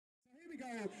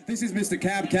This is Mr.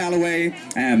 Cab Calloway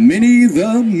and Minnie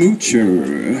the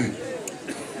Moocher.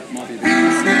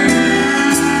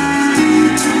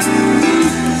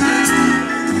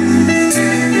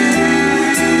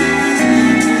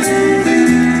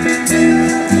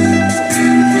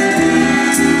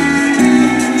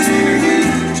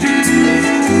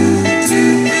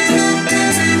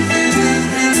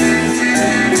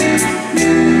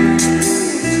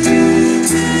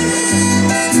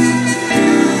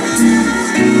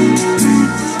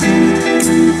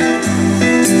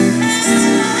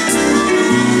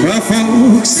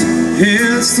 Folks,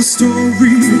 here's the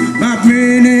story about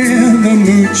Minnie the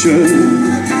Moocher.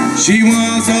 She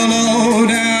was a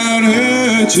low-down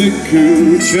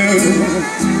hoochie-coocher.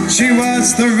 She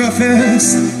was the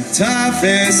roughest,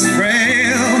 toughest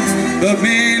frail, but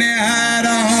Minnie had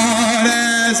a heart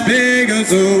as big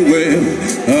as a whale.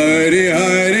 Heidi,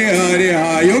 Heidi, Heidi,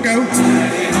 hi, you'll go.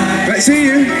 Great to see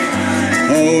you.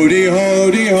 Hody,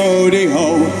 hody, hody,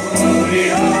 ho. Hody,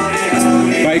 hody,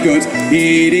 hody. Very good.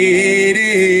 Edie,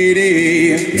 Edie,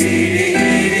 Edie.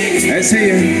 Let's see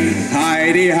you.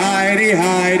 Heidi, Heidi,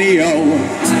 Heidi, oh.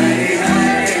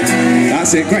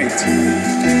 That's it, great.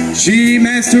 She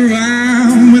messed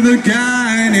around with a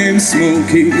guy named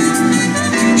Smokey.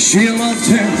 She loved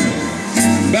him,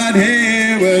 but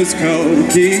he was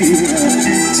cokey.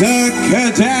 Took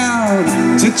her down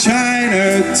to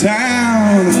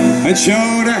Chinatown and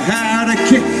showed her how to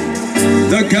kick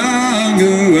the gong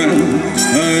around.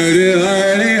 Heidi,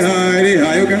 Heidi, Heidi,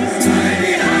 hi, okay?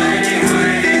 Heidi, Heidi,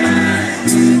 Heidi, Heidi.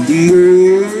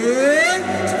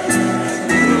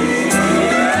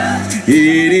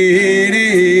 Edie,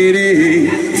 Edie, Edie.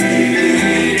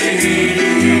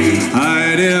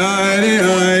 Heidi, Heidi,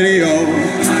 Heidi, oh.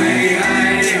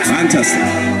 Fantastic.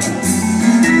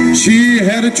 She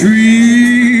had a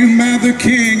dream of the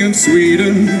king of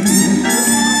Sweden.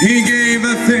 He gave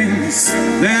her things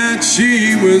that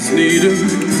she was needing.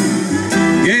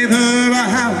 Gave her a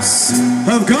house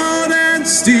of gold and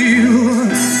steel,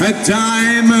 a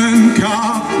diamond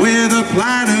car with a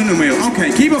platinum wheel.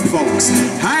 Okay, keep up, folks.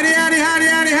 Heidi, Heidi, Heidi,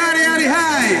 Heidi, Heidi, Heidi,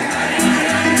 hi.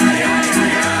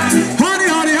 Heidi,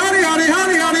 Heidi, Heidi, Heidi,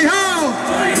 Heidi, Heidi, ho.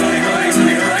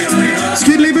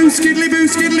 Skiddly boo, skiddly boo,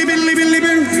 skiddly biddly biddly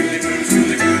boo.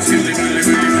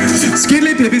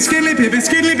 Skiddly pippi, skiddly pippi,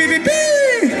 skiddly pippi, pee.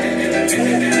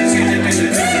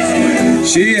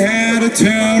 She had a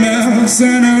townhouse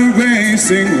and a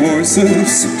racing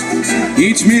horses.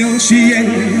 Each meal she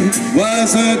ate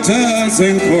was a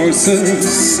dozen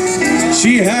courses.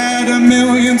 She had a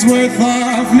million's worth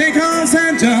of nickels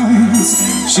and dimes.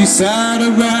 She sat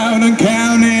around and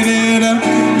counted it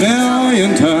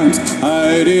 1,000,000 times.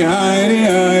 Heidi, Heidi,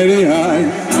 Heidi, Heidi.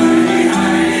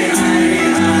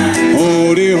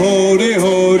 Hody, hody,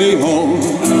 hody, ho.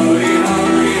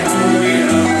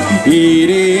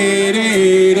 Edie.